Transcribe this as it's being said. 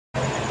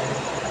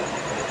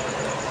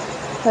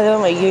Hello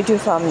my YouTube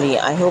family,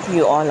 I hope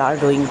you all are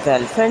doing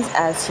well. Friends,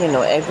 as you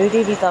know, every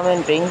day we come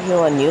and bring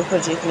you a new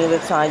project, new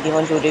website.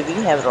 Even today we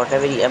have brought a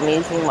very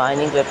amazing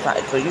mining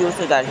website for you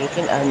so that you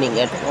can earning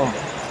at home.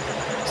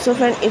 So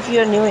friend, if you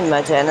are new in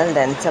my channel,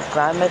 then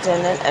subscribe my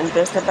channel and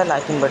press the bell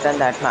icon button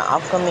that my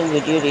upcoming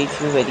video reach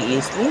you very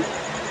easily.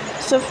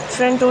 So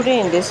friend,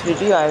 today in this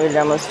video I will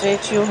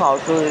demonstrate you how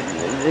to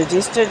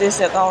register this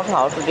account,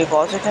 how to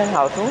deposit and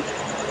how to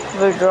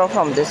withdraw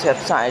from this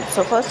website.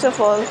 So first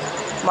of all,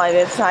 my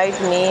website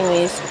name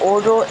is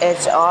odohr.vip.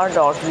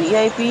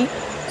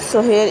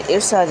 So here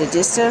it's a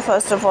register.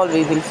 First of all,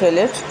 we will fill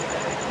it.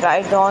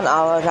 Write down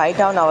our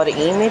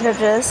email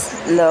address,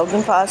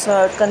 login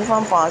password,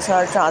 confirm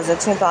password,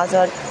 transaction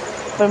password,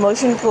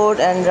 promotion code,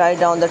 and write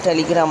down the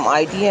Telegram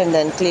ID and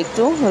then click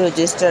to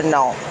register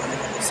now.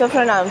 So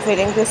friend, I'm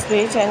filling this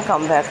page and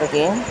come back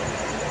again.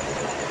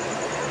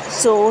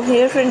 So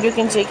here friend, you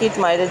can check it,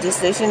 my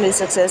registration is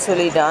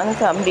successfully done.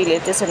 Company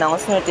latest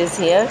announcement is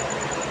here.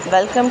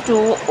 Welcome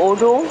to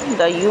Odo.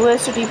 The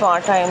USDT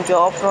part-time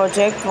job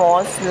project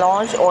was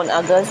launched on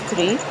August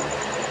 3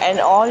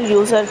 and all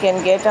user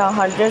can get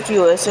 100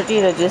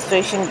 USDT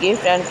registration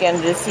gift and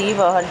can receive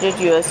 100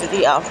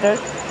 USDT after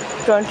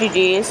 20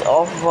 days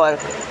of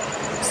work.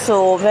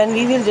 So when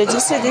we will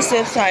register this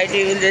website,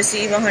 we will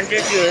receive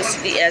 100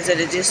 USDT as a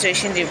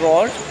registration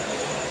reward,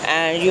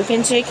 and you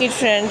can check it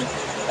friend.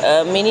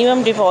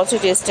 Minimum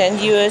deposit is 10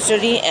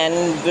 USDT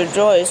and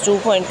withdraw is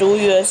 2.2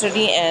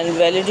 USDT and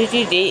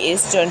validity day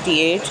is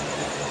 28.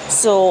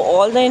 So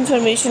all the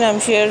information I'm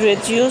shared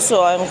with you,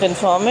 so I'm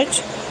confirm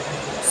it.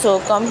 So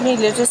company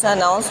latest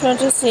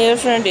announcement is here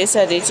friend. It's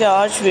a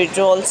recharge,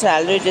 withdrawal,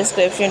 salary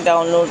description,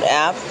 download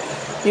app.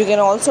 You can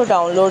also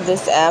download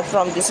this app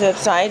from this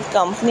website.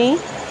 Company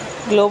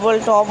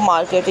global top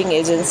marketing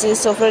agency.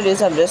 So friend,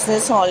 is a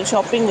business hall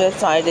shopping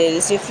website. There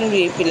is different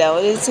VIP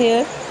levels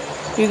here.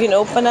 You can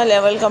open a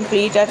level,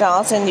 complete a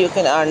task, and you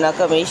can earn a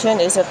commission.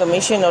 It's a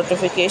commission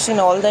notification.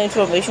 All the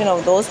information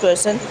of those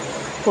person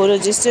who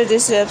registered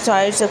this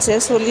website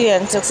successfully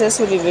and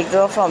successfully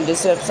withdraw from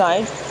this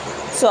website.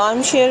 So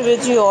I'm share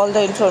with you all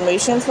the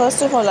information.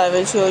 First of all, I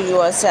will show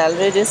you a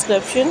salary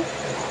description.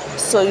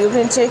 So you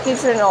can check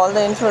it in all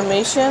the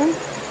information.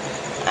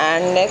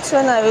 And next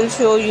one, I will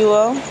show you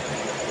a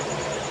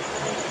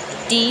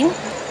team.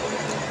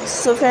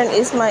 So friend,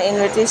 is my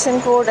invitation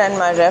code and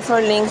my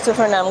refer link. So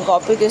friend, I'm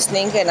copy this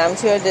link and I'm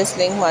share this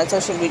link my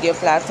social media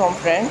platform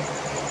friend,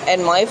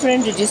 and my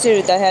friend register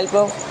with the help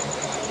of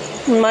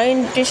my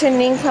invitation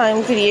link.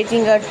 I'm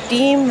creating a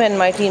team. When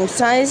my team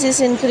size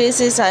is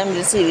increases, I'm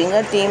receiving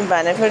a team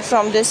benefit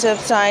from this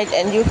website,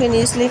 and you can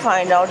easily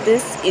find out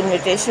this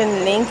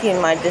invitation link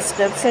in my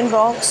description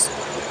box.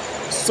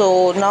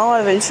 So now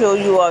I will show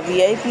you a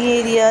VIP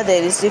area.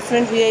 There is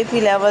different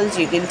VIP levels,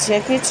 you can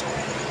check it.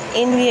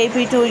 In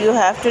VIP 2, you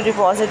have to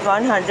deposit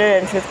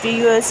 150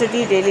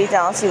 USDT. Daily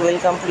task you will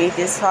complete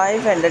is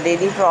 5 and the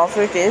daily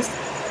profit is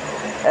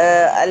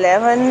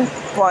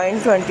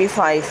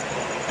 11.25.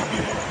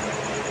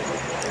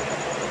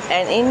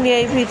 And in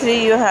VIP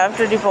 3, you have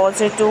to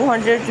deposit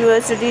 200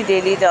 USDT.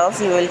 Daily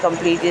task you will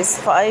complete is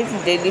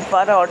 5. Daily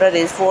per order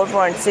is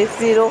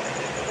 4.60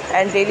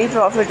 and daily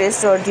profit is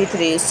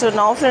 23. So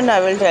now friend, I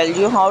will tell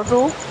you how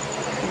to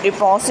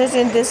deposit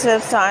in this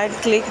website.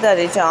 Click the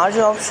recharge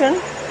option.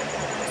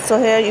 So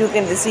here you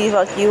can receive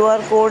a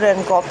QR code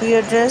and copy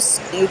address.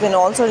 You can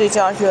also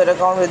recharge your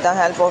account with the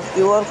help of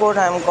QR code.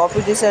 I am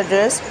copy this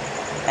address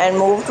and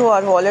move to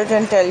our wallet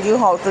and tell you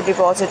how to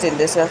deposit in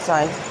this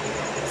website.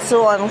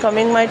 So I'm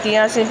coming my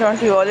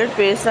TRC20 wallet,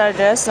 paste the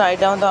address, write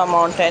down the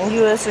amount 10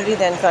 USDT,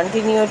 then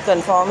continue it,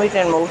 confirm it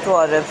and move to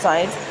our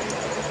website.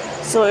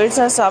 So it's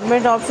a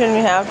submit option, we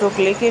have to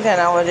click it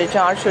and our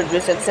recharge should be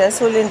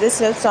successful in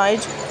this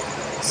website.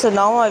 So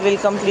now I will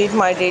complete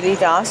my daily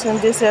task in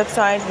this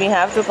website. We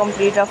have to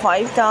complete a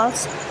 5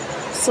 tasks.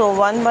 So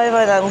one by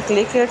one I will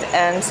click it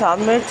and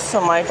submit.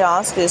 So my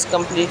task is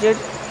completed.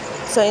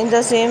 So in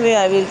the same way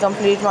I will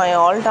complete my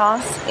all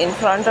tasks in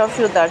front of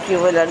you, that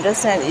you will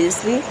understand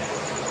easily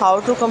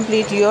how to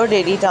complete your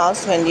daily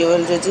tasks when you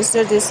will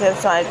register this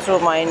website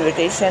through my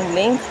invitation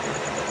link.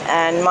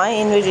 And my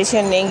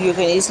invitation link you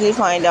can easily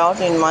find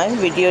out in my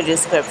video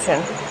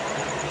description.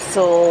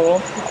 So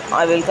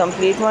I will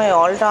complete my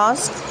all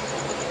tasks.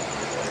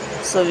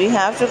 So we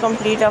have to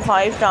complete a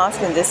 5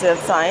 tasks in this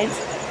website.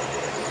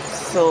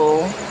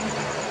 So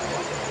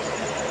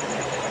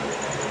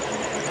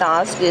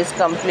task is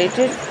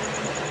completed.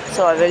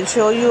 So I will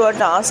show you a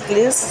task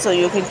list so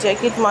you can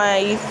check it.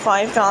 My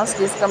 5 tasks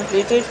is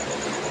completed.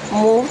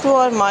 Move to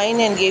our mine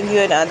and give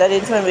you another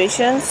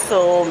information.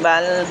 So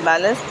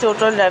balance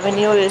total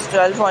revenue is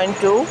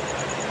 12.2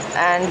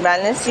 and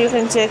balance you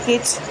can check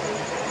it.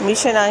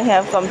 Mission I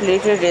have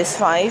completed is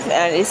 5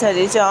 and it's a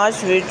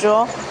recharge,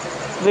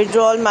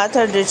 withdrawal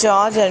method,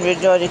 recharge and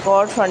withdraw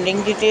record,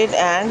 funding detail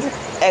and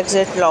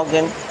exit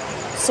login.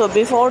 So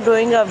before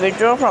doing a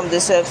withdraw from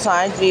this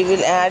website, we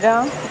will add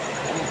a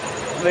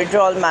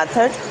withdrawal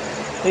method.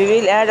 We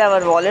will add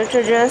our wallet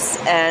address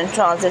and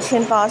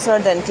transaction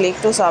password, then click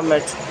to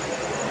submit.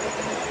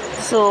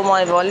 So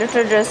my wallet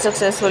address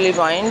successfully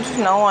bind.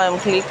 Now I am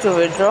click to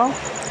withdraw,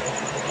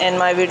 and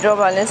my withdraw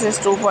balance is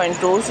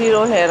 2.20.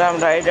 Here I am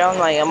write down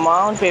my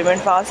amount,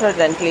 payment password,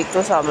 then click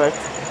to submit.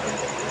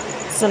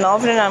 So now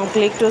friend, I am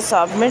click to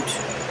submit,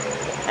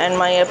 and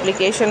my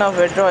application of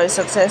withdraw is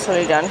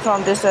successfully done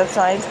from this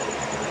website.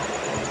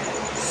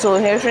 So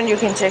here friend, you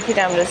can check it.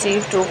 I am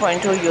received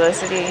 2.2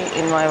 USDT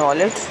in my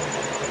wallet.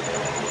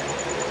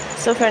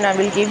 So friend, I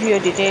will give you a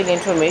detailed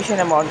information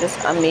about this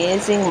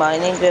amazing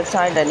mining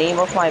website. The name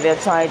of my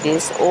website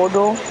is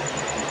odo.vip.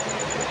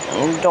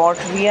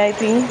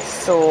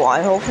 So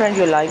I hope friend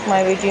you like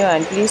my video,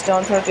 and please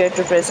don't forget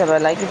to press the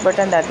bell icon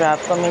button that my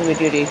upcoming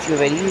video reach you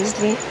very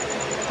easily.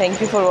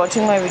 Thank you for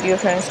watching my video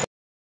friends.